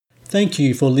Thank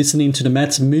you for listening to the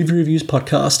Matt's Movie Reviews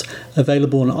podcast,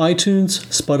 available on iTunes,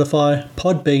 Spotify,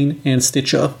 Podbean, and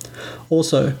Stitcher.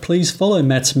 Also, please follow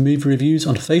Matt's Movie Reviews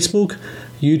on Facebook,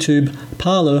 YouTube,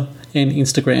 Parler, and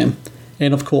Instagram.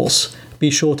 And of course,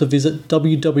 be sure to visit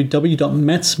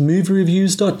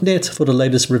www.mattsmoviereviews.net for the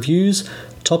latest reviews,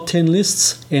 top 10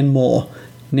 lists, and more.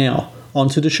 Now, on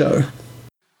to the show.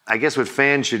 I guess what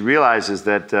fans should realize is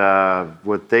that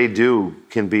what they do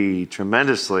can be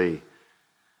tremendously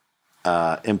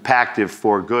impactful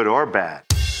for good or bad.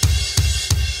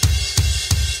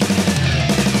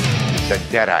 The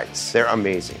Deadites, they're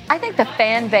amazing. I think the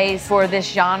fan base for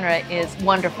this genre is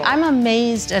wonderful. I'm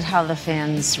amazed at how the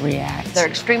fans react. They're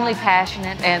extremely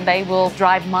passionate and they will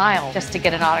drive miles just to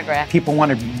get an autograph. People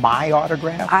wanted my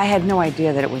autograph. I had no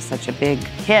idea that it was such a big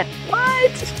hit.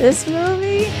 What? This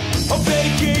movie? A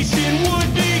vacation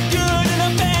would be good,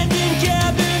 an abandoned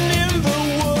cabin in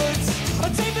the woods. A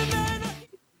tape of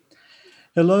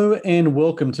Hello and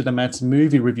welcome to the Matt's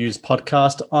Movie Reviews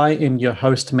podcast. I am your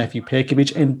host, Matthew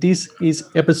Perkovich, and this is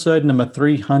episode number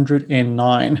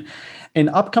 309. An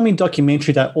upcoming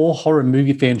documentary that all horror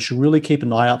movie fans should really keep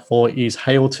an eye out for is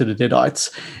Hail to the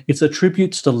Deadites. It's a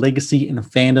tribute to the legacy and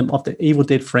fandom of the Evil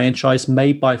Dead franchise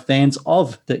made by fans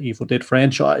of the Evil Dead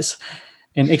franchise.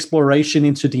 An exploration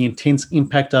into the intense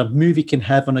impact a movie can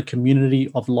have on a community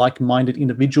of like-minded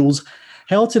individuals.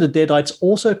 Hail to the Deadites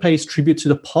also pays tribute to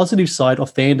the positive side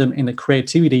of fandom and the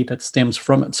creativity that stems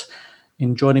from it.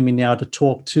 And joining me now to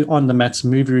talk on the Matt's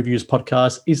Movie Reviews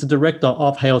podcast is the director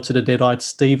of Hail to the Deadites,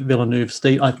 Steve Villeneuve.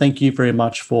 Steve, I thank you very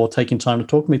much for taking time to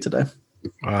talk to me today.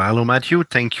 Hello, Matthew.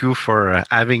 Thank you for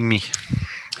having me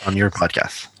on your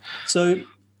podcast. So,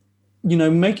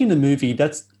 making the movie,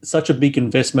 that's such a big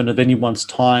investment of anyone's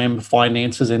time,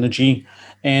 finances, energy.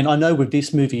 And I know with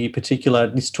this movie in particular,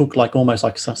 this took almost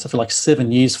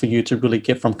 7 years for you to really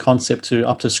get from concept to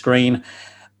up to screen.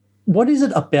 What is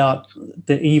it about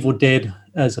the Evil Dead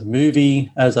as a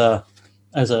movie, as a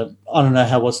I don't know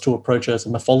how else to approach it, as a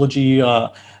mythology,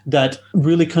 that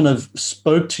really kind of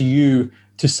spoke to you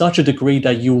to such a degree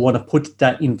that you want to put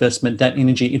that investment, that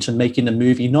energy into making the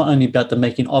movie, not only about the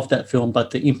making of that film,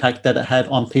 but the impact that it had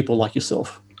on people like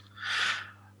yourself?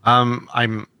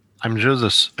 I'm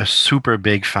just a super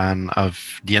big fan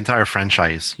of the entire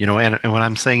franchise, and when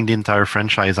I'm saying the entire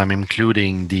franchise, I'm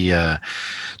including the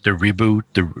reboot,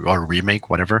 or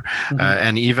remake, whatever,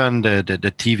 and even the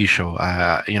TV show.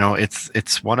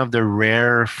 It's one of the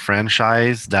rare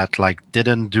franchise that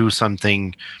didn't do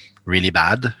something really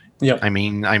bad. Yeah, I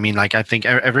think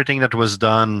everything that was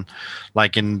done,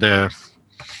 in the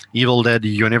Evil Dead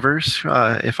universe,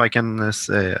 if I can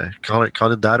call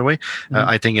it that way,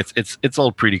 I think it's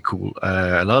all pretty cool.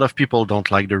 A lot of people don't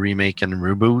like the remake and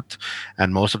reboot,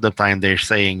 and most of the time they're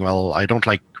saying, "Well, I don't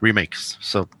like remakes."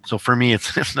 So for me,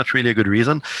 it's not really a good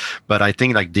reason, but I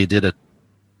think they did a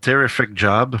terrific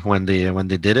job when they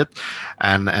did it,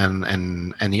 and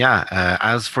yeah.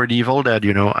 As for the Evil Dead,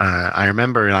 I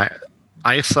remember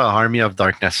I saw Army of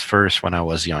Darkness first when I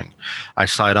was young. I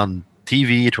saw it on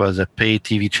TV. It was a paid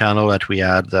TV channel that we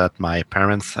had at my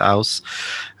parents' house,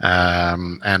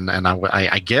 and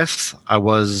I guess I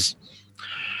was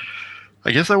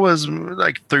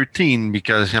 13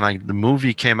 because the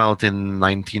movie came out in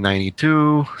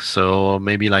 1992, so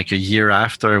maybe a year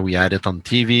after we had it on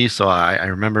TV. So I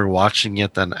remember watching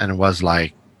it and was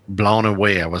blown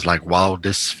away. I was like, wow,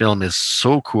 this film is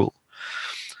so cool.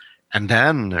 And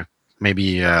then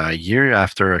maybe a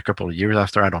couple of years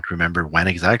after, I don't remember when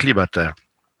exactly, but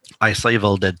I saw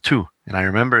Evil Dead 2. And I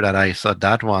remember that I saw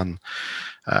that one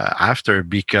after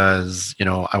because,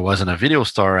 I was in a video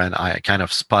store and I kind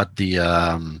of spot the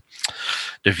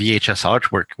VHS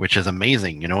artwork, which is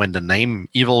amazing, and the name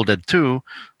Evil Dead 2,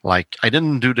 I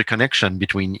didn't do the connection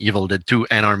between Evil Dead 2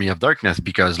 and Army of Darkness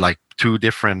because two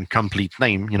different complete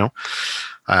name,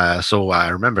 so I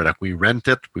remember that we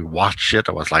rented, we watched it.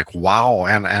 I was like, wow.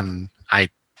 And I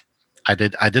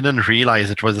didn't realize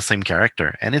it was the same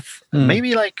character. And it's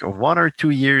maybe 1 or 2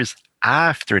 years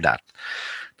after that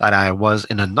I was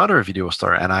in another video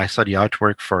store and I saw the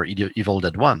artwork for Evil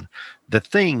Dead 1. The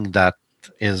thing that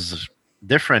is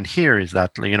different here is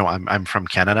that, I'm from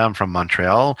Canada, I'm from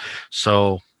Montreal.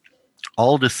 So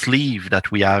all the sleeve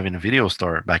that we have in a video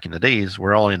store back in the days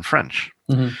were all in French.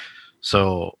 Mm-hmm.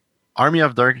 So Army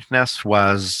of Darkness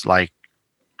was like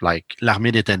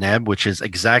L'Armée des Ténèbres, which is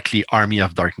exactly Army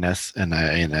of Darkness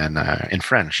in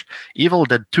French. Evil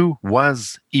Dead 2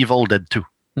 was Evil Dead 2.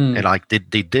 And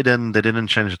they didn't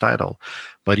change the title.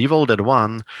 But Evil Dead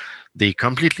 1, they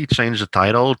completely changed the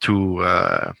title to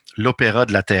L'Opéra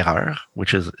de la Terreur,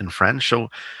 which is in French. So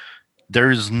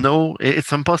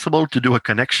it's impossible to do a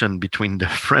connection between the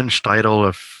French title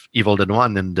of Evil Dead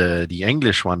 1 and the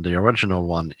English one, the original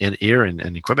one here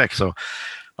in Quebec. So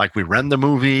like we ran the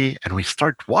movie and we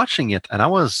start watching it, and I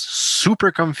was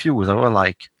super confused. I was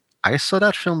like, I saw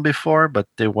that film before, but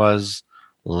there was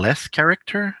less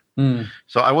character.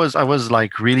 So I was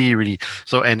like really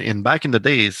so, and in back in the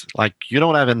days, like you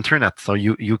don't have internet, so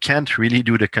you can't really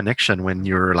do the connection when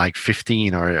you're like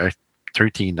 15 or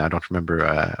 13. I don't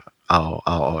remember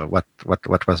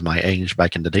what was my age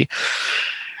back in the day.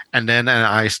 And then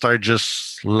I started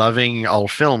just loving all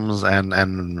films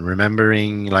and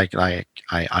remembering like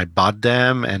I bought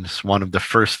them, and it's one of the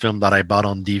first film that I bought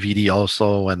on DVD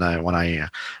also when I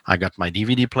got my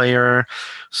DVD player.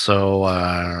 So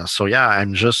yeah, I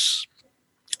just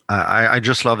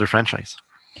love the franchise.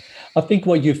 I think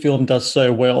what your film does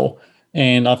so well,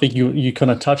 and I think you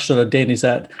kind of touched on it, Dan, is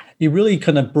that it really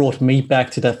kind of brought me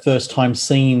back to that first time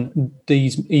seeing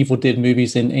these Evil Dead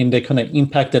movies and the kind of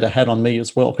impact that it had on me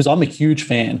as well. Because I'm a huge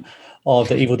fan of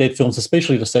the Evil Dead films,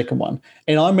 especially the second one.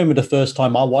 And I remember the first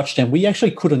time I watched them, we actually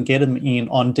couldn't get them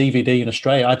on DVD in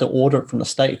Australia. I had to order it from the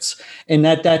States. And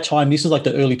at that time, this is like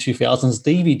the early 2000s,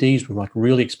 DVDs were like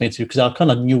really expensive because they were kind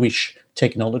of newish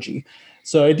technology.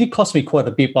 So it did cost me quite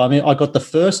a bit, but I mean, I got the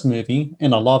first movie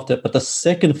and I loved it, but the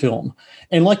second film,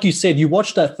 and like you said, you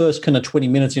watch that first kind of 20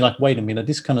 minutes, you're like, wait a minute,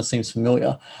 this kind of seems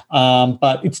familiar,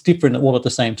 but it's different all at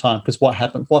the same time because what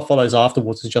follows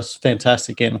afterwards is just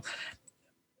fantastic. And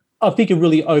I think it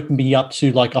really opened me up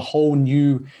to like a whole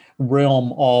new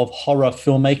realm of horror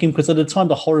filmmaking, because at the time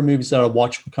the horror movies that I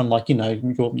watched were kind of like,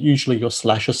 usually your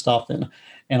slasher stuff, and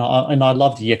I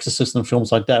love The Exorcist and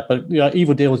films like that, but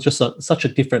Evil Dead was just such a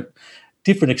different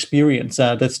experience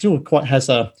that still has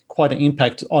quite an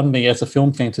impact on me as a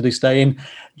film fan to this day. And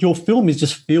your film is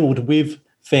just filled with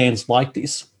fans like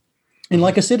this. And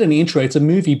like I said in the intro, it's a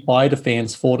movie by the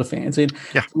fans for the fans. And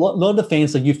a lot of the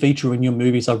fans that you feature in your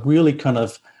movies are really kind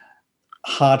of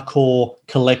hardcore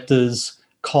collectors,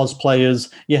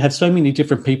 cosplayers. You have so many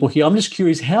different people here. I'm just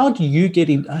curious, how do you get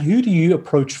in? Who do you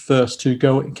approach first to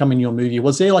come in your movie?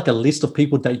 Was there like a list of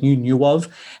people that you knew of,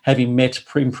 having met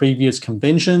in previous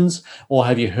conventions, or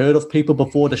have you heard of people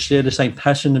before to share the same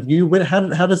passion of you?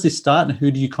 How does this start, and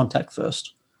who do you contact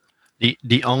first?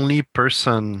 The only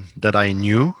person that I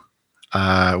knew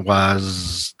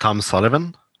was Tom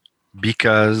Sullivan,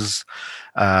 because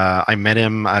I met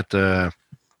him at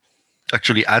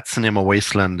Cinema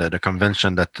Wasteland, the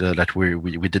convention that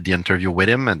we did the interview with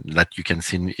him, and that you can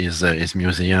see in his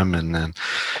museum and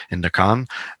in the con.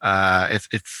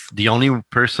 It's the only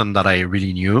person that I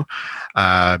really knew,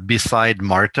 beside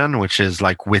Martin, which is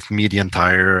like with me the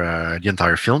entire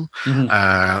film.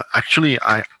 Mm-hmm. Actually,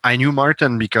 I knew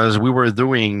Martin because we were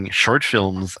doing short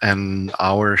films, and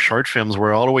our short films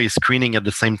were always screening at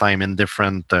the same time in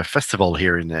different festival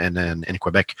here in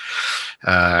Quebec,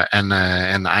 and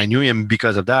I knew him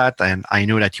because of that, and I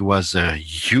knew that he was a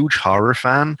huge horror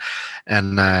fan,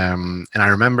 and I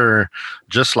remember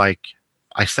just like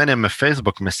I sent him a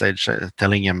Facebook message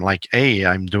telling him like, hey,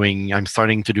 I'm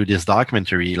starting to do this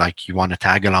documentary, like you want to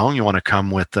tag along, you want to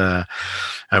come with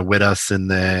us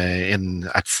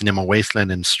at Cinema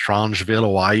Wasteland in Strangeville,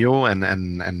 Ohio,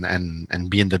 and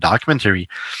be in the documentary,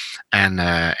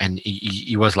 and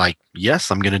he was like, yes,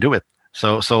 I'm gonna do it.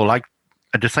 So like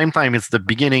at the same time, it's the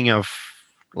beginning of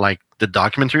like the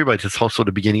documentary, but it's also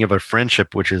the beginning of a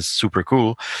friendship, which is super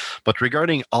cool. But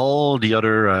regarding all the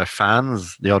other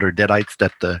fans, the other Deadites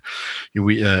that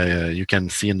you can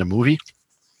see in the movie,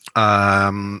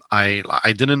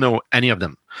 I didn't know any of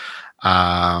them.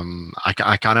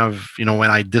 I kind of,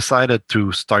 when I decided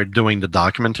to start doing the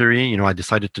documentary, I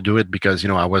decided to do it because,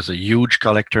 I was a huge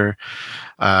collector.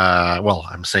 Well,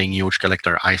 I'm saying huge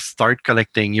collector. I started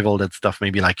collecting Evil Dead stuff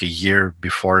maybe like a year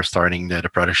before starting the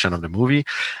production of the movie.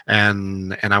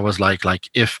 And I was like,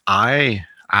 if I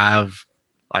have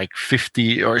like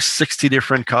 50 or 60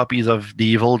 different copies of the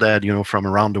Evil Dead, from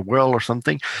around the world or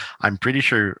something, I'm pretty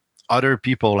sure other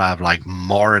people have like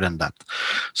more than that.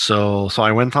 So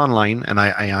I went online and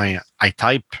I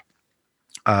type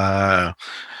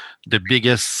the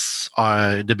biggest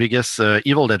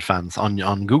Evil Dead fans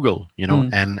on Google,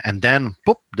 and then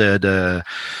boop,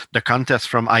 the contest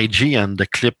from IG and the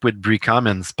clip with Brie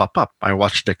Commons pop up. I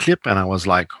watched the clip and I was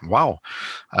like, wow,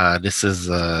 this is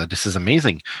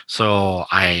amazing. So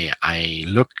I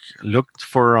looked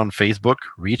for her on Facebook,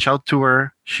 reach out to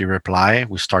her, she replied,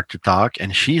 we start to talk,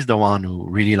 and she's the one who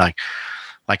really like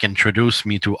introduced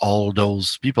me to all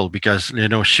those people, because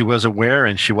she was aware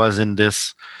and she was in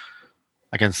this,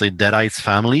 I can say, Deadites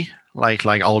family, like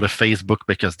all the Facebook,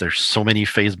 because there's so many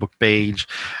Facebook page,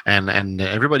 and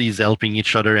everybody's helping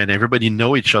each other, and everybody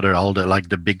know each other. All the like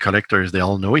the big collectors, they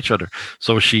all know each other.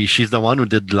 So she's the one who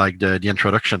did like the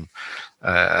introduction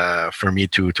for me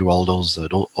to all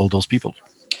those people.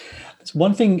 It's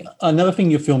another thing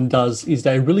your film does is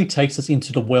that it really takes us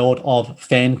into the world of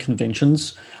fan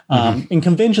conventions, in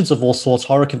conventions of all sorts,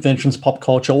 horror conventions, pop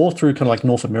culture, all through kind of like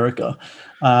North America.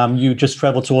 You just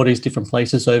travel to all these different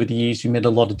places over the years. You met a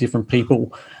lot of different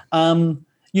people.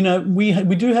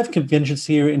 We do have conventions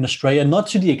here in Australia, not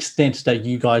to the extent that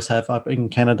you guys have up in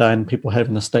Canada and people have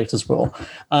in the States as well.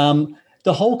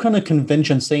 The whole kind of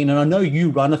convention scene, and I know you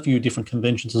run a few different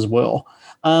conventions as well.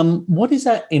 What is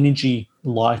that energy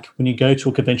like when you go to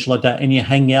a convention like that and you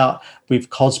hang out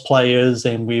with cosplayers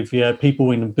and with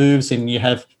people in the booths, and you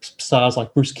have stars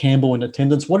like Bruce Campbell in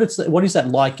attendance? What is that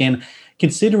like? And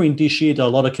considering this year that a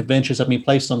lot of conventions have been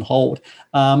placed on hold,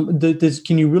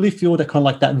 can you really feel that kind of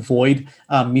like that void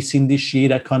missing this year,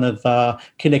 that kind of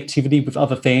connectivity with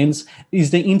other fans? Is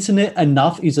the internet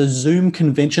enough? Is a Zoom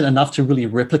convention enough to really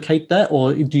replicate that?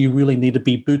 Or do you really need to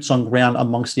be boots on ground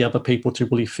amongst the other people to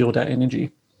really feel that energy?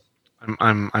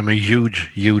 I'm a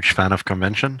huge fan of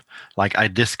convention. Like, I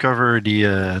discovered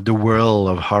the world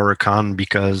of HorrorCon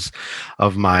because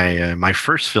of my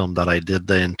first film that I did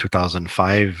in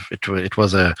 2005. It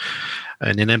was an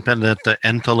independent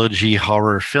anthology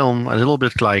horror film, a little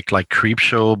bit like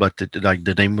Creepshow, but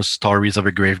the name was Stories of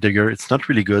a Gravedigger. It's not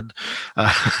really good,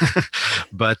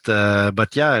 but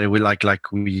yeah, we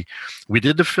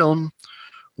did the film.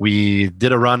 We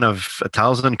did a run of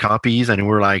 1,000 copies, and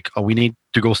we're like, oh, we need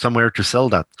to go somewhere to sell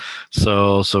that.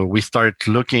 So we start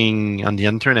looking on the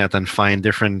internet and find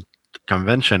different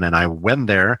convention, and I went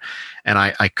there, and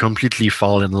I completely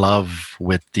fall in love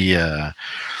with the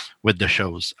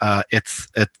shows. It's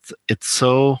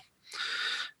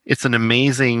an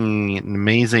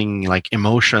amazing like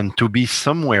emotion to be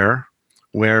somewhere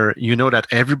where you know that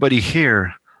everybody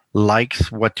here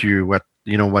likes what you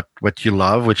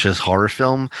love, which is horror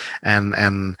film,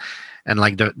 and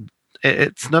like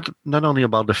it's not only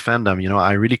about the fandom.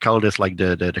 I really call this like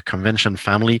the convention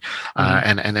family,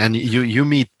 and you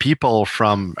meet people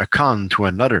from a con to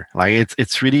another. Like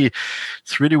it's really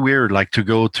weird, like to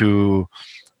go to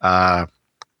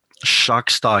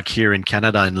Shockstock here in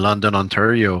Canada, in London,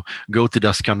 Ontario, go to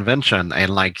this convention,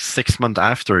 and like 6 months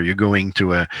after, you're going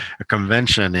to a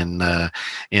convention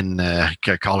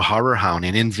called Horror Hound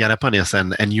in Indianapolis,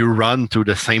 and you run to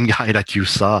the same guy that you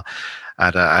saw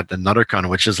at another con,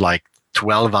 which is like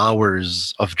 12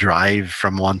 hours of drive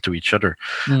from one to each other.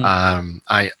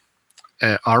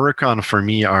 HorrorCon for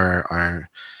me are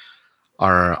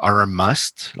a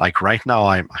must. Like right now,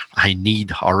 I need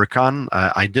HorrorCon.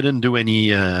 I didn't do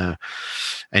any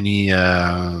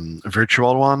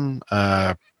virtual one.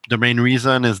 The main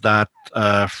reason is that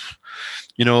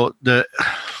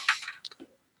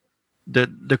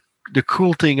the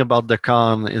cool thing about the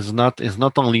con is not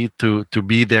only to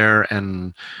be there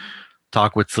and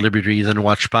talk with celebrities and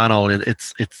watch panel.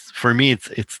 It's for me,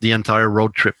 it's the entire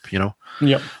road trip.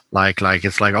 Yep. Like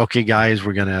it's like, okay, guys,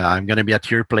 I'm gonna be at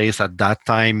your place at that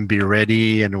time. Be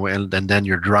ready, and then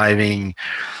you're driving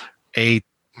 8,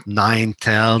 9,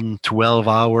 10, 12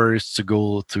 hours to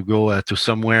go to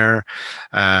somewhere,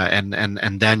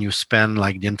 and then you spend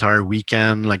like the entire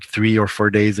weekend, like 3 or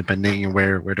 4 days, depending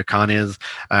where the con is,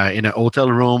 in a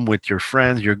hotel room with your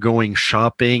friends. You're going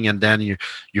shopping, and then you're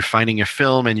finding a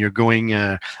film, and you're going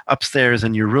upstairs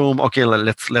in your room. Okay,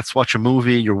 let's watch a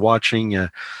movie. You're watching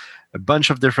a bunch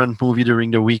of different movies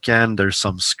during the weekend. There's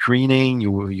some screening.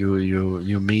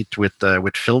 You meet with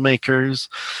filmmakers,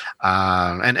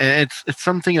 and it's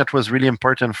something that was really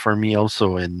important for me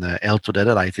also in Hail to the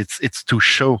Deadites. It's to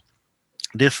show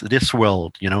this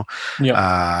world,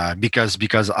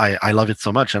 because I love it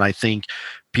so much, and I think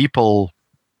people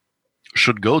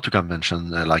should go to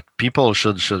convention. Like people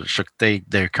should take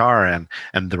their car and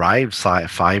drive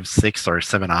 5, 6, or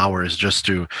 7 hours just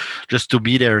to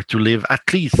be there, to live,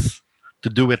 at least to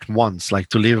do it once, like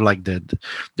to live like the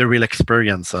real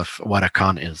experience of what a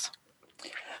con is.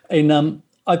 And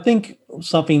I think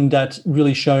something that's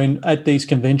really shown at these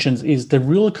conventions is the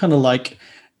real kind of like,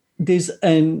 there's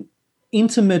an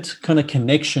intimate kind of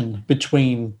connection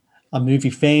between a movie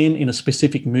fan in a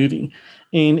specific movie.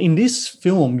 And in this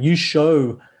film, you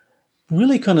show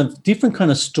really kind of different kind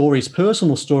of stories,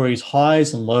 personal stories,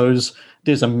 highs and lows.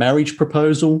 There's a marriage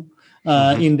proposal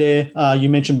in there. You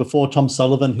mentioned before Tom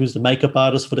Sullivan, who's the makeup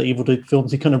artist for the Evil Dead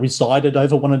films. He kind of resided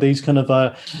over one of these kind of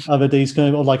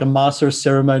like a master of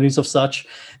ceremonies of such.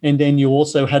 And then you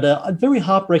also had a very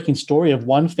heartbreaking story of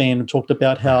one fan who talked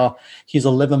about how his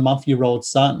 11-month-old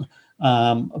son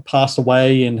passed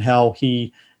away, and how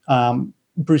he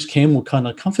Bruce Campbell kind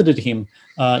of comforted him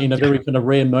in a very kind of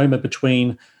rare moment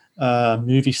between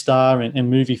movie star and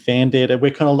movie fan there.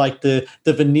 We're kind of like the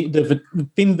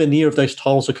thin veneer of those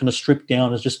titles are kind of stripped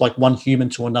down as just like one human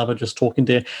to another just talking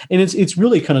there, and it's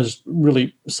really kind of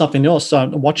really something else. So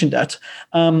I'm watching that.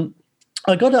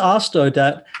 I got to ask though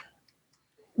that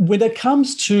when it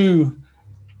comes to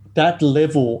that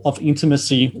level of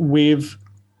intimacy with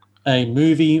a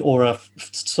movie or a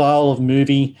style of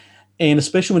movie, and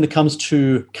especially when it comes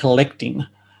to collecting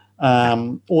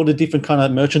all the different kind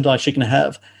of merchandise you can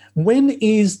have, where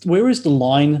is the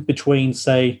line between,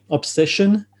 say,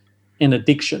 obsession and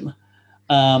addiction?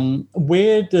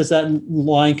 Where does that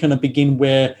line kind of begin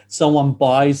where someone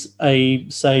buys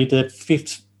say the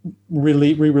fifth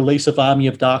re-release of Army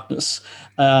of Darkness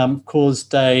because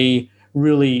they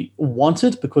really want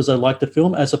it because they like the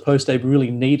film, as opposed to they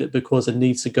really need it because it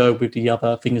needs to go with the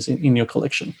other things in your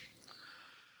collection?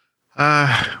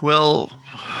 Well,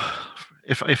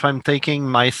 if I'm taking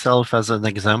myself as an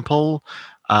example,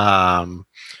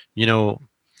 you know,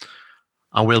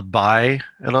 I will buy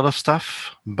a lot of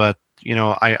stuff, but you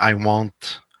know, I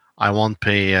won't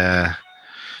pay.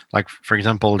 Like for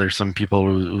example, there's some people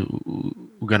who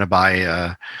gonna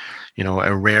buy you know,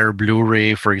 a rare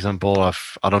Blu-ray, for example,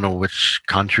 of I don't know which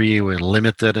country with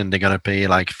limited, and they're gonna pay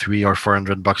like $300 or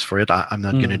 $400 for it. I'm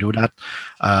not gonna do that,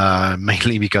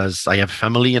 mainly because I have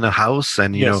family in a house,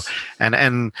 and you know,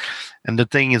 and the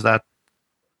thing is that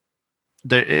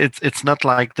it's not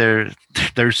like there's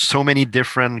so many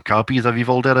different copies of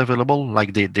Evil Dead available.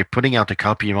 Like they're putting out a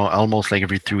copy almost like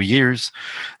every 2 years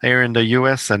here in the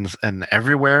US and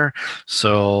everywhere.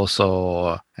 So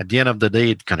at the end of the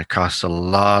day, it's gonna cost a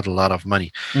lot of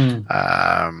money. You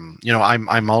know,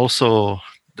 I'm also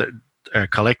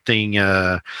collecting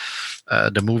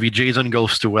the movie Jason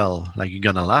Goes to Hell. Like, you're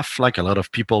gonna laugh, like a lot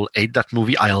of people hate that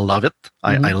movie. I love it.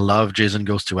 I love Jason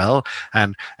Goes to Hell,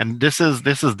 and this is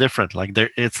different. Like,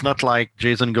 it's not like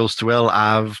Jason Goes to Hell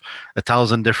have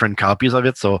 1,000 different copies of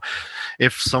it. So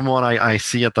if someone I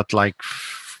see it at like,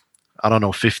 I don't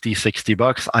know,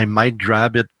 $50-$60, I might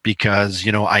grab it because,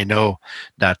 you know, I know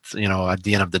that, you know, at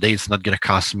the end of the day, it's not going to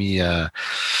cost me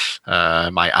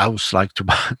my house, like to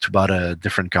buy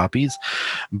different copies.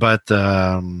 But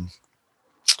well,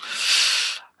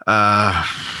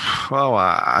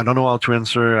 I don't know how to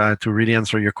answer to really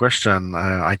answer your question.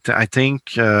 I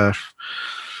think it's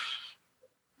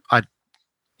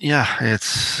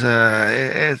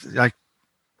like.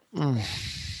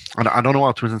 I don't know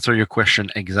how to answer your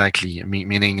question exactly.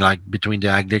 Meaning, like, between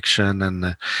the addiction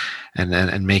and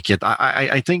make it.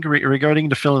 I think regarding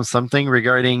the film, something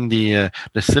regarding the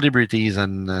celebrities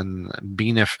and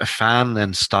being a fan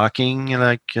and stalking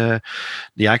like the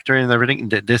actor and everything.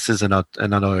 This is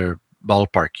another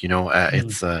ballpark. You know,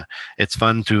 it's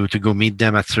fun to go meet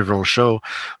them at several shows,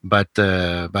 but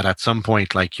at some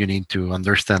point, like, you need to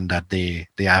understand that they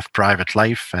have private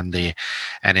life, and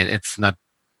it's not.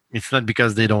 It's not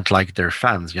because they don't like their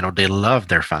fans, you know. They love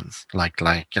their fans. Like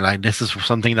this is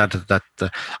something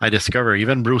that I discover.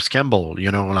 Even Bruce Campbell,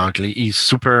 you know, like, he's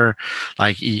super,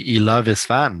 like, he love his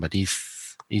fan, but he's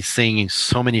seeing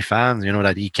so many fans, you know,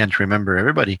 that he can't remember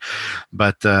everybody.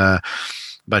 But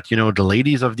you know, the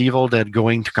ladies of the Evil Dead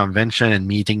going to convention and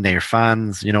meeting their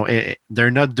fans, you know,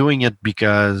 they're not doing it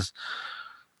because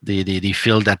they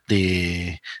feel that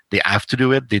they have to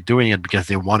do it. They're doing it because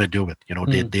they want to do it. You know,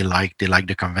 they like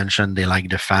the convention, they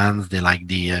like the fans, they like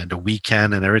the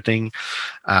weekend and everything.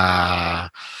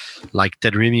 Like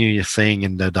Ted Raimi is saying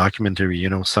in the documentary, you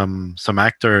know, some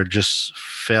actor just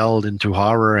fell into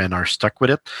horror and are stuck with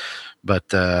it, but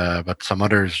some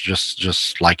others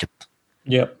just like it.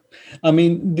 Yep. I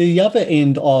mean, the other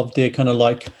end of their kind of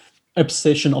like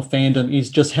obsession of fandom is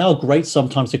just how great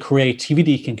sometimes the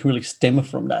creativity can really stem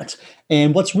from that.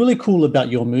 And what's really cool about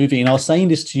your movie, and I was saying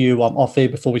this to you off air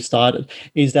before we started,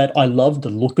 is that I love the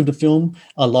look of the film.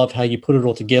 I love how you put it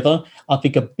all together. I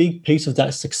think a big piece of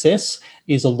that success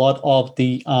is a lot of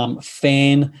the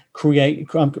fan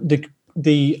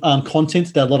the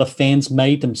content that a lot of fans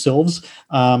made themselves,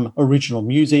 original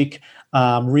music,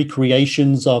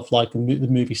 recreations of like the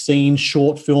movie scenes,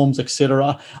 short films,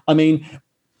 etc. I mean,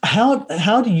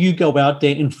 how do you go out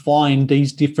there and find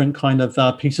these different kind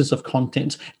of pieces of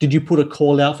content? Did you put a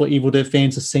call out for Evil Dead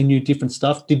fans to send you different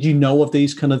stuff? Did you know of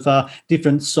these kind of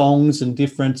different songs and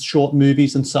different short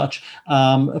movies and such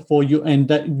for you, and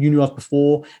that you knew of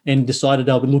before and decided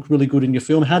they would look really good in your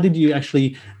film? How did you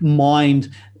actually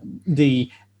mind the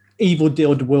Evil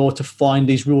Dead world to find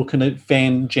these real kind of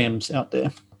fan gems out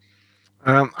there?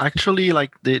 Actually,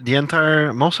 like the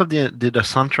entire most of the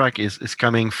soundtrack is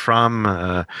coming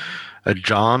from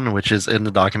John, which is in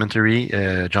the documentary.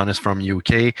 John is from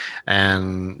UK,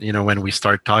 and when we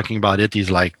start talking about it, he's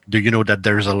like, "Do you know that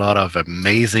there's a lot of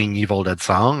amazing Evil Dead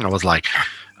song?" I was like,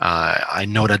 "I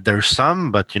know that there's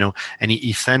some, but and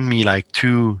he sent me like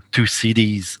two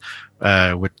CDs.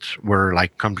 Which were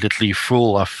like completely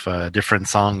full of different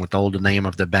songs with all the name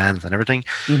of the bands and everything.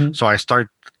 Mhm. So I start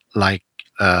like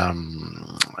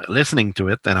listening to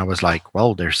it, and I was like,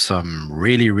 well, there's some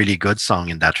really really good song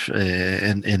in that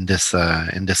in this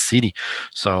CD.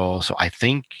 So I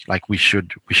think like we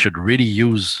should really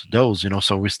use those.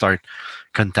 So we start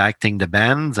contacting the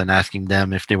bands and asking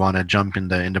them if they want to jump in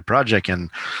the project,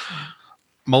 and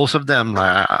most of them,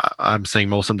 I'm saying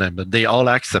most of them, but they all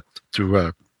accept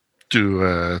to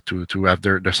have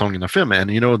their song in the film. And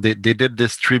they did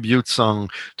this tribute song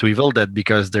to Evil Dead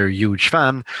because they're a huge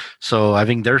fan, so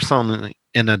having their song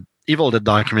in a Evil Dead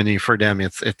documentary, for them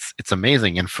it's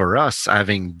amazing, and for us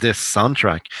having this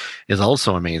soundtrack is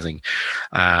also amazing.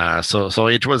 So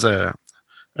it was a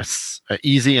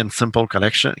easy and simple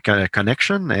connection,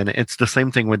 and it's the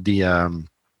same thing with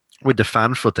the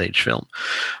fan footage film.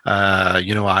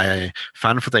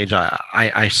 Fan footage,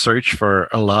 I search for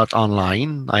a lot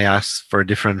online. I ask for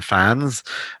different fans.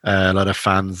 A lot of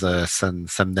fans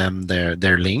send them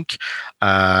their link.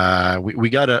 We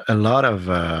got a lot of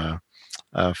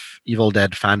Evil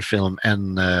Dead fan film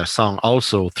and song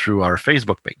also through our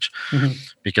Facebook page. Mhm.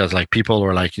 Because like people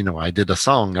were like, I did a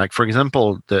song. Like for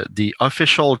example, the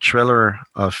official trailer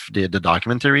of the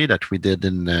documentary that we did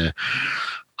in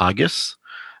August.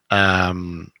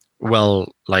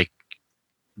 Well, like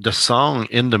the song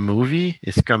in the movie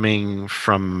is coming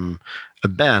from a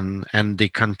band, and they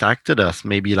contacted us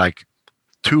maybe like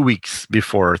 2 weeks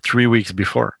before, 3 weeks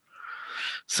before.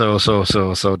 So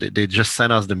they just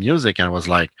sent us the music, and I was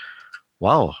like,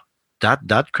 wow,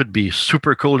 that could be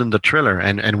super cool in the trailer,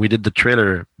 and we did the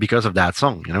trailer because of that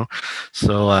song.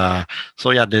 So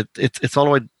yeah, it's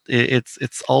always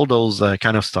it's all those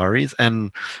kind of stories,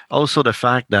 and also the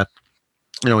fact that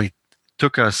it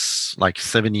took us like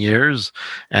 7 years,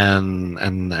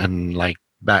 and like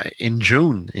back in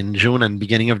June and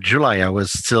beginning of July, I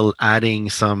was still adding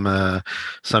some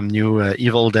new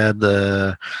Evil Dead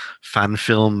fan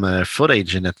film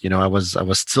footage in it. I was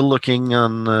still looking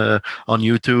on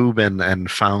YouTube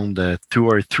and found 2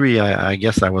 or 3. I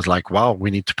guess I was like, wow, we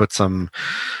need to put some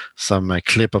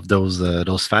clip of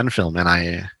those fan film, and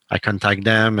I contact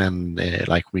them, and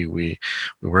like we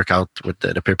work out with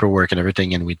the paperwork and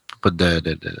everything, and we put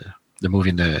the movie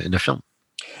in the film.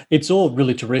 It's all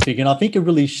really terrific, and I think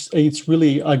it's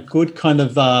really a good kind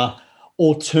of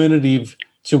alternative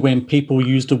to when people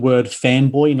use the word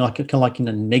fanboy, kind of like in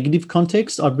a negative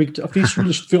context. I think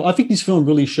this film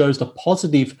really shows the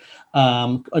positive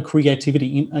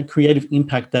creative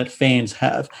impact that fans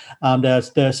have.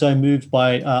 They're so moved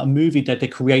by a movie that they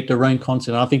create their own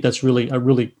content. I think that's really a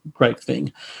really great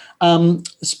thing.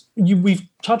 We've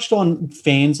touched on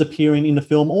fans appearing in the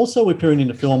film. Also appearing in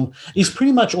the film is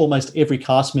pretty much almost every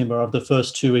cast member of the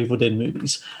first 2 Evil Dead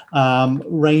movies,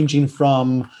 ranging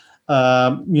from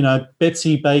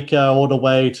Betsy Baker all the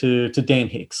way to Dan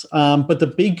Hicks. But the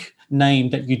big name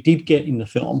that you did get in the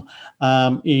film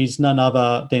is none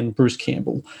other than Bruce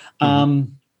Campbell.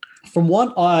 From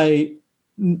what I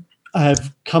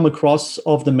have come across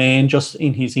of the man just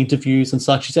in his interviews and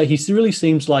such, is that he really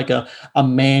seems like a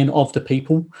man of the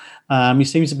people. He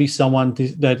seems to be someone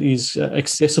that is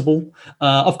accessible,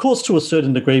 of course, to a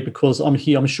certain degree, because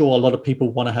I'm sure a lot of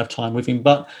people want to have time with him,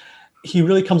 but he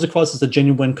really comes across as a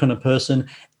genuine kind of person.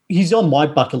 He's on my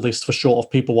bucket list for sure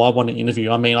of people I want to interview.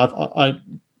 I mean,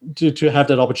 to have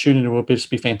that opportunity would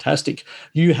just be fantastic.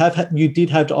 You did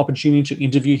have the opportunity to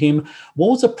interview him.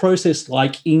 What was the process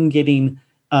like in getting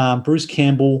Bruce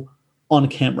Campbell on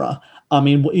camera? I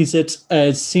mean, is it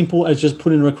as simple as just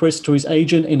putting a request to his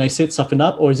agent and they set something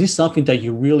up, or is this something that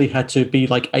you really had to be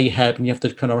like Ahab and you have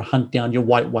to kind of hunt down your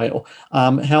white whale?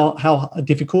 How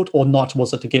difficult or not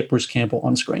was it to get Bruce Campbell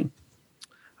on screen?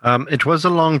 It was a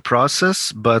long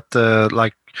process, but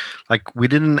like we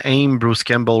didn't aim Bruce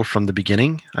Campbell from the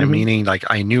beginning. I meaning like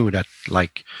I knew that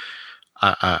like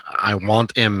I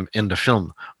want him in the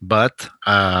film, but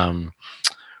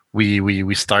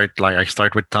we start like I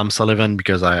start with Tom Sullivan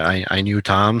because I knew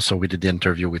Tom, so we did the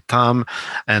interview with Tom,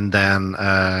 and then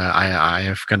I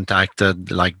have contacted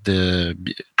like the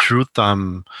through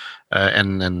Tom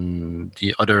and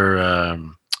the other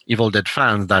Evil Dead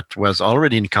fans that was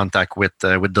already in contact with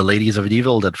the ladies of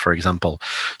Evil Dead, for example.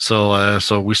 So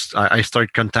I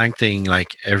start contacting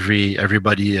like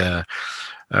everybody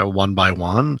one by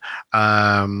one.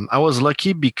 I was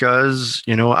lucky because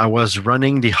I was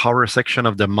running the horror section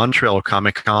of the Montreal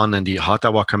Comic Con and the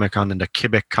Ottawa Comic Con and the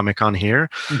Quebec Comic Con here.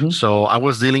 So I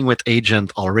was dealing with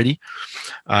agent already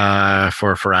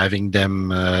for having them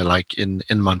like in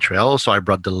Montreal. So I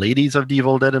brought the Ladies of the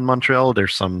Evil Dead in Montreal.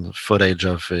 There's some footage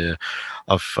of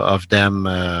them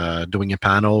doing a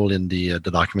panel in the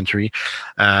documentary,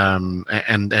 and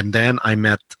then I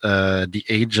met the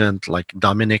agent, like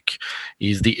Dominic.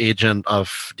 He's the agent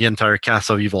of the entire cast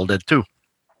of Evil Dead 2.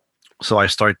 So I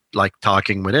start like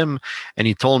talking with him, and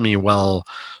he told me, well,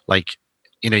 like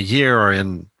in a year or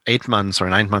in 8 months or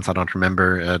 9 months, I don't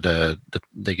remember the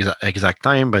exact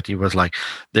time, but he was like,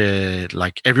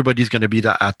 everybody's going to be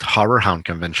at Horror Hound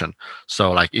convention.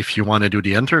 So like if you want to do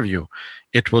the interview,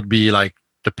 it would be like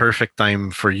the perfect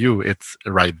time for you. It's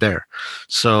right there.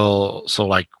 So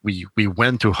like we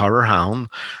went to Horror Hound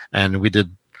and we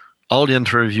did all the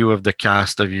interview of the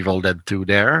cast of Evil Dead 2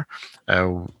 there.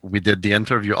 We did the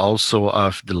interview also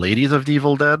of the Ladies of the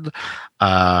Evil Dead,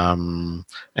 and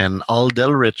Al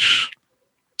Delrich,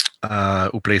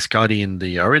 who plays Scotty in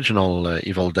the original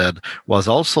Evil Dead, was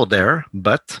also there.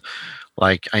 But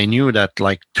like I knew that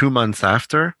like 2 months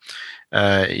after,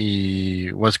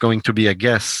 he was going to be a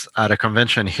guest at a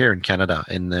convention here in Canada,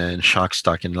 in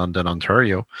Shockstock in London,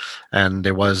 Ontario, and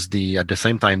there was at the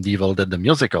same time the Evil Dead the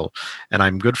musical, and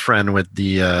I'm good friend with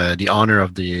the owner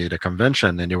of the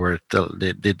convention, and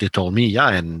they told me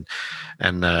and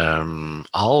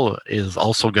Al is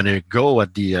also going to go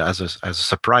at the as a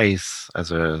surprise,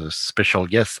 as a special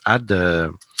guest at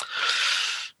the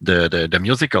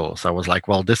musical. So I was like,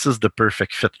 well, this is the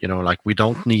perfect fit, like we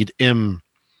don't need him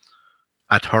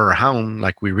at Horror Hound,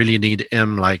 like we really need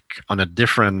him like on a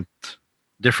different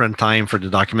time for the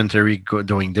documentary,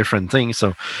 doing different things.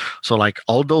 So like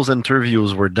all those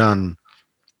interviews were done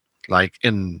like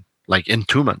in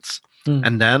 2 months,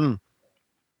 and then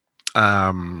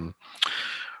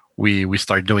we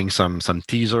started doing some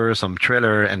teaser, some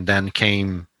trailer, and then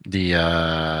came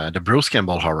the Bruce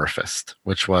Campbell Horror Fest,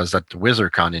 which was at the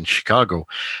WizardCon in Chicago,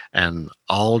 and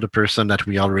all the person that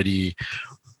we already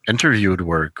interviewed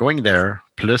were going there,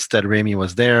 plus Ted Raimi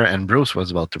was there and Bruce was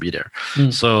about to be there.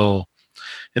 So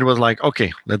it was like,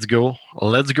 okay, let's go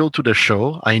to the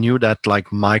show. I knew that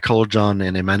like Michael, John,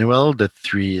 and Emmanuel, the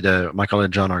Michael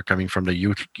and John are coming from the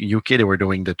UK. They were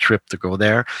doing the trip to go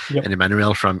there. Yep. And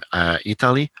Emmanuel from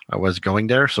Italy, I was going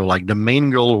there. So like the main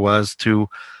goal was to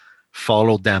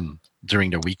follow them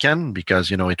during the weekend,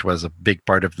 because it was a big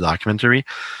part of the documentary,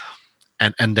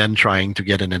 and then trying to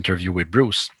get an interview with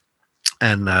Bruce.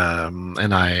 And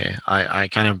I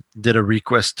kind of did a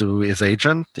request to his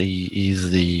agent. He's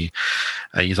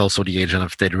also the agent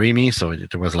of Ted Raimi, so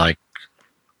it was like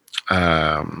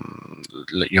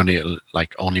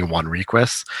only one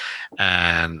request.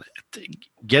 And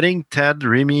getting Ted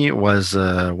Raimi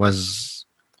was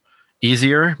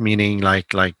easier, meaning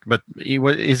but it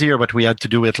was easier, but we had to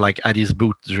do it like at his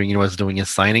booth during he was doing his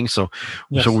signing. So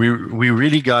yes. So we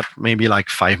really got maybe like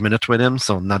 5 minutes with him,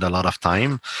 so not a lot of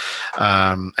time.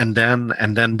 And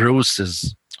then Bruce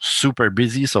is super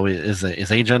busy, so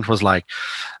his agent was like,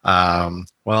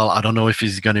 well, I don't know if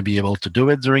he's going to be able to do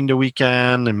it during the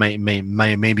weekend, and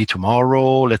maybe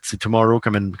tomorrow. Let's see, tomorrow,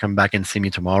 come back and see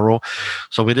me tomorrow.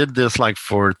 So we did this like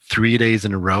for 3 days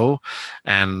in a row,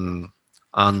 and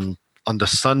on the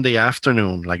Sunday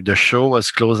afternoon, like the show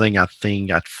was closing, I think,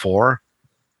 at 4,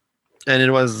 and it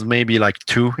was maybe like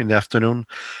 2 in the afternoon,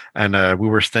 and we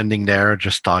were standing there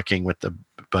just talking with a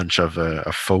bunch of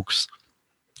folks,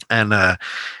 and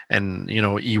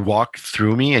he walked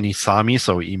through me and he saw me,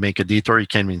 so he make a detour, he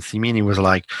came and see me, and he was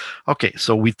like, okay,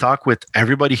 so we talk with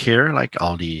everybody here, like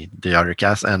all the other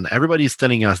cast, and everybody's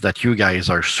telling us that you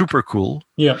guys are super cool.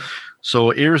 Yeah.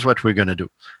 So here's what we're gonna do.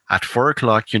 At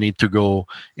 4:00, you need to go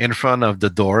in front of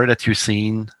the door that you've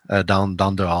seen down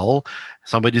the hall.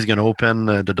 Somebody's gonna open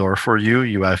the door for you.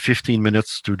 You have 15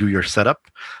 minutes to do your setup.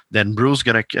 Then Bruce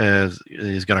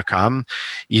is gonna come.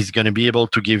 He's gonna be able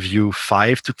to give you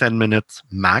 5 to 10 minutes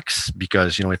max,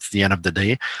 because it's the end of the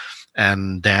day.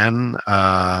 And then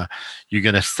you're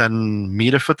gonna send me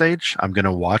the footage. I'm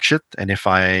gonna watch it, and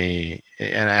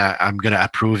I'm gonna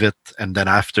approve it, and then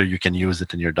after you can use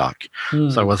it in your doc.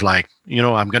 So I was like,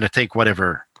 I'm gonna take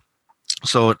whatever.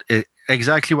 So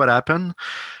exactly what happened.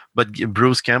 But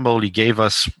Bruce Campbell, he gave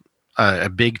us a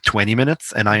big 20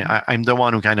 minutes, and I'm the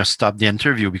one who kind of stopped the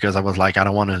interview, because I was like, I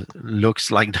don't want to look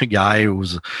like the guy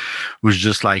who's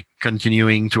just like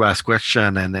continuing to ask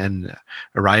question and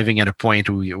arriving at a point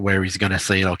where he's gonna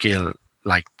say, okay,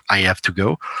 like I have to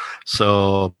go.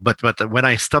 So but when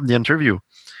I stopped the interview,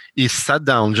 he sat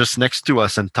down just next to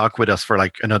us and talked with us for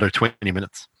like another 20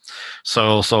 minutes.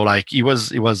 So like he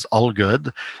was all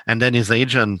good. And then his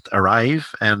agent arrived,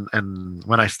 and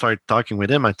when I started talking with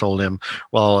him, I told him,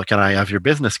 well, can I have your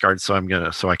business card so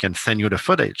I can send you the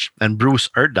footage? And Bruce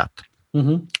heard that.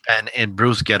 Mm-hmm. And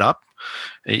Bruce get up.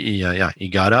 He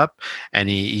got up, and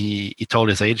he told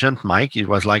his agent Mike. He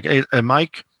was like, hey,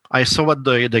 Mike, I saw what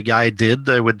the guy did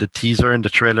with the teaser and the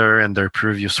trailer and their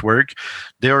previous work.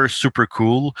 They are super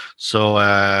cool. So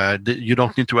you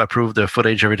don't need to approve the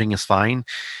footage. Everything is fine.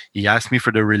 He asked me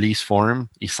for the release form.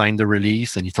 He signed the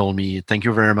release, and he told me, thank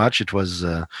you very much. It was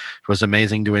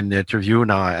amazing doing the interview.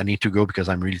 Now I need to go because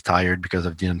I'm really tired because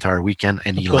of the entire weekend.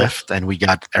 And he left, and we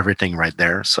got everything right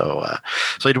there. So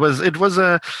it was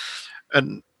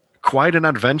quite an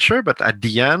adventure. But at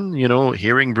the end,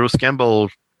 hearing Bruce Campbell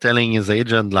telling his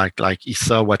agent like he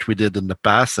saw what we did in the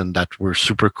past and that we're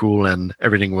super cool and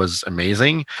everything was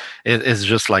amazing, it's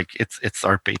just like it's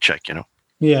our paycheck.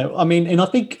 Yeah, I mean, and I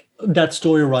think that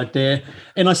story right there,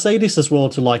 and I say this as well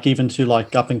to even to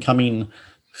up and coming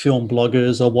film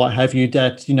bloggers or what have you,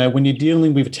 that when you're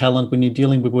dealing with talent, when you're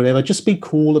dealing with whatever, just be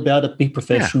cool about it, be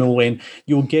professional, and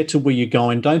you'll get to where you're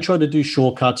going. Don't try to do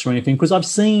shortcuts or anything, because I've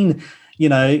seen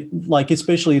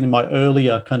especially in my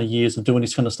earlier kind of years of doing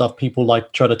this kind of stuff, people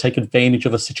try to take advantage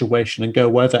of a situation and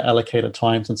go over allocated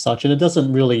times and such, and it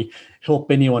doesn't really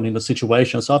help anyone in the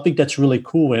situation. So I think that's really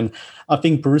cool, and I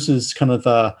think Bruce's kind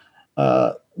of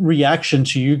reaction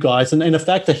to you guys, and the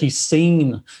fact that he's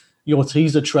seen your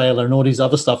teaser trailer and all these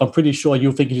other stuff, I'm pretty sure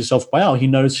you'll think to yourself, wow, he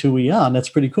knows who we are, and that's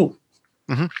pretty cool.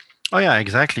 Mm-hmm. Oh yeah,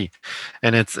 exactly.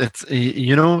 And it's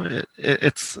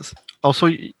also,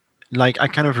 I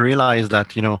kind of realized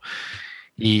that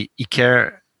he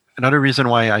care. Another reason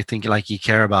why I think he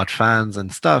care about fans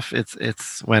and stuff.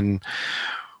 It's when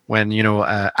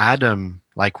Adam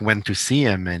went to see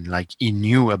him and he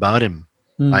knew about him.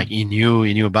 He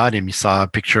knew about him. He saw a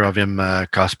picture of him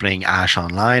cosplaying Ash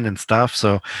online and stuff.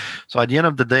 So at the end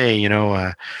of the day,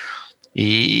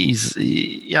 if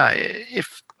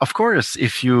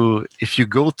you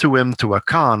go to him to a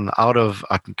con out of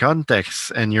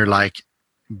context and you're like,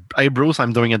 hey Bruce,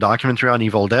 I'm doing a documentary on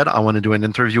Evil Dead, I want to do an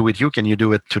interview with you, can you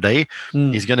do it today?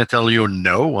 He's going to tell you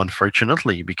no,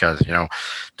 unfortunately, because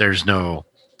there's no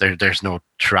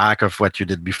track of what you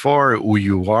did before, who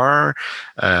you are.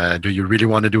 Do you really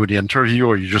want to do the interview,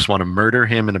 or you just want to murder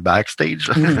him in a backstage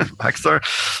backstore?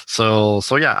 So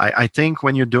yeah, I think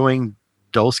when you're doing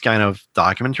those kind of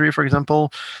documentary, for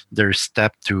example, there's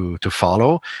step to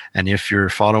follow, and if you're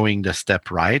following the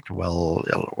step right,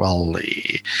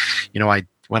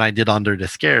 when I did Under the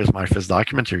Scares, my first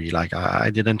documentary, I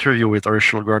did an interview with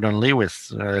Herschel Gordon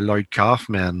Lewis, Lloyd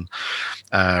Kaufman,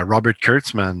 Robert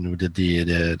Kurtzman, who did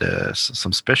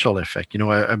some special effect,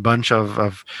 a bunch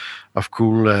of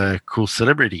cool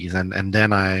celebrities, and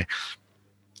then I'm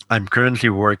currently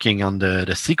working on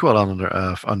the sequel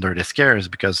of Under the Scares,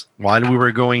 because while we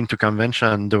were going to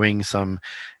convention doing some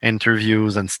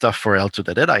interviews and stuff for Hail to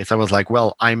the Deadites, I was like,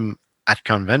 well, I'm at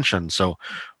convention, so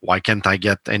why can't I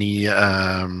get any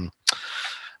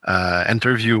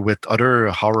interview with other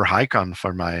horror icon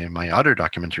for my other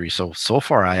documentary? So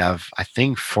far I have, I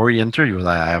think, 40 interviews.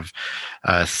 I have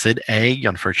Sid Haig,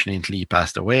 unfortunately he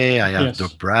passed away. I have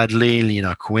Doug Bradley,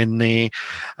 Lena Quinney,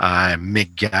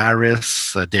 Mick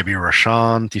Garris, Debbie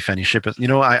Rochon, Tiffany Shepard.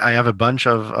 I have a bunch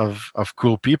of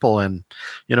cool people, and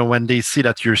when they see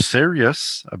that you're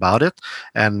serious about it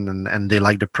and they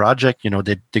like the project,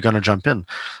 they're gonna jump in.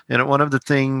 One of the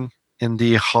thing in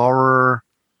the horror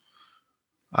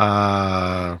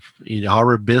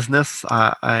business,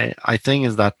 I think,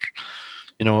 is that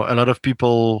a lot of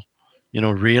people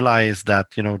realize that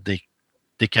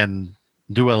they can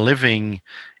do a living,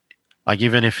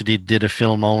 even if they did a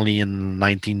film only in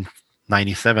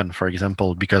 1997, for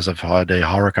example, because of the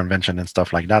horror convention and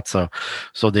stuff like that. So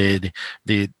they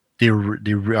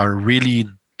are really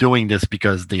doing this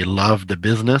because they love the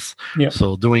business.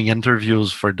 So doing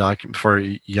interviews for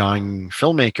young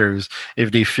filmmakers,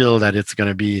 if they feel that it's going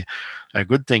to be a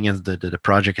good thing and the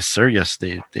project is serious,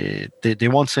 they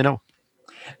won't say no.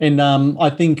 And I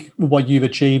think what you've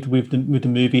achieved with the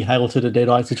movie Hail to the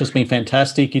Deadites has just been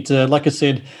fantastic. It's like I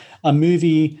said, a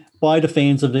movie by the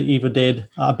fans of the Evil Dead,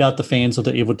 about the fans of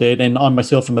the Evil Dead, and I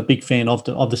myself am a big fan of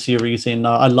the series, and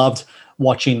I loved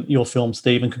watching your film,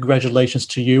 Steve, and congratulations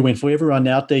to you. And for everyone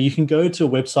out there, you can go to a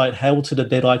website,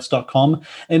 hailtothedeadites.com,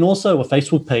 and also a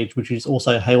Facebook page, which is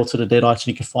also Hail to the Deadites, and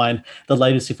you can find the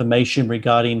latest information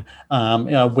regarding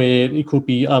where it could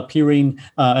be appearing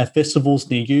at festivals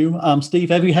near you. Steve,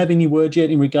 have you had any word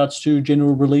yet in regards to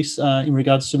general release in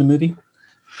regards to the movie?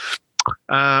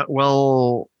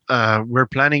 we're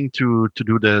planning to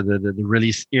do the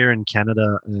release here in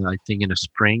Canada. I think in the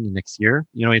spring next year.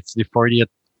 It's the 40th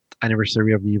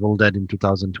anniversary of the Evil Dead in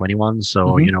 2021,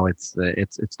 so it's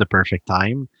the perfect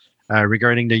time.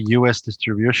 Regarding the U.S.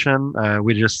 distribution,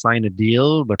 we just signed a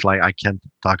deal, but I can't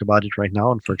talk about it right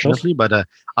now, unfortunately. But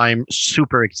I'm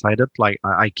super excited.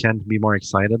 I can't be more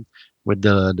excited with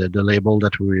the label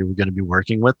that we're going to be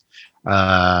working with.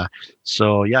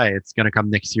 So yeah, it's going to come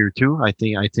next year too. I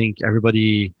think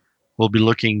everybody will be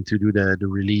looking to do the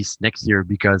release next year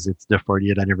because it's the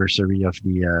 40th anniversary of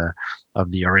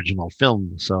the original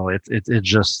film. So it's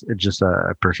just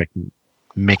a perfect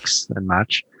mix and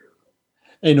match.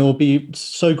 And it'll be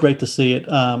so great to see it,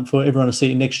 for everyone to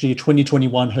see it next year,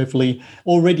 2021, hopefully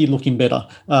already looking better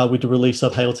with the release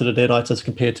of Hail to the Deadites as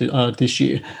compared to this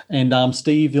year. And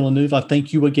Steve Villanueva,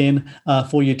 thank you again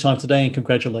for your time today and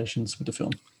congratulations with the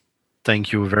film.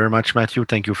 Thank you very much, Matthew.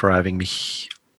 Thank you for having me.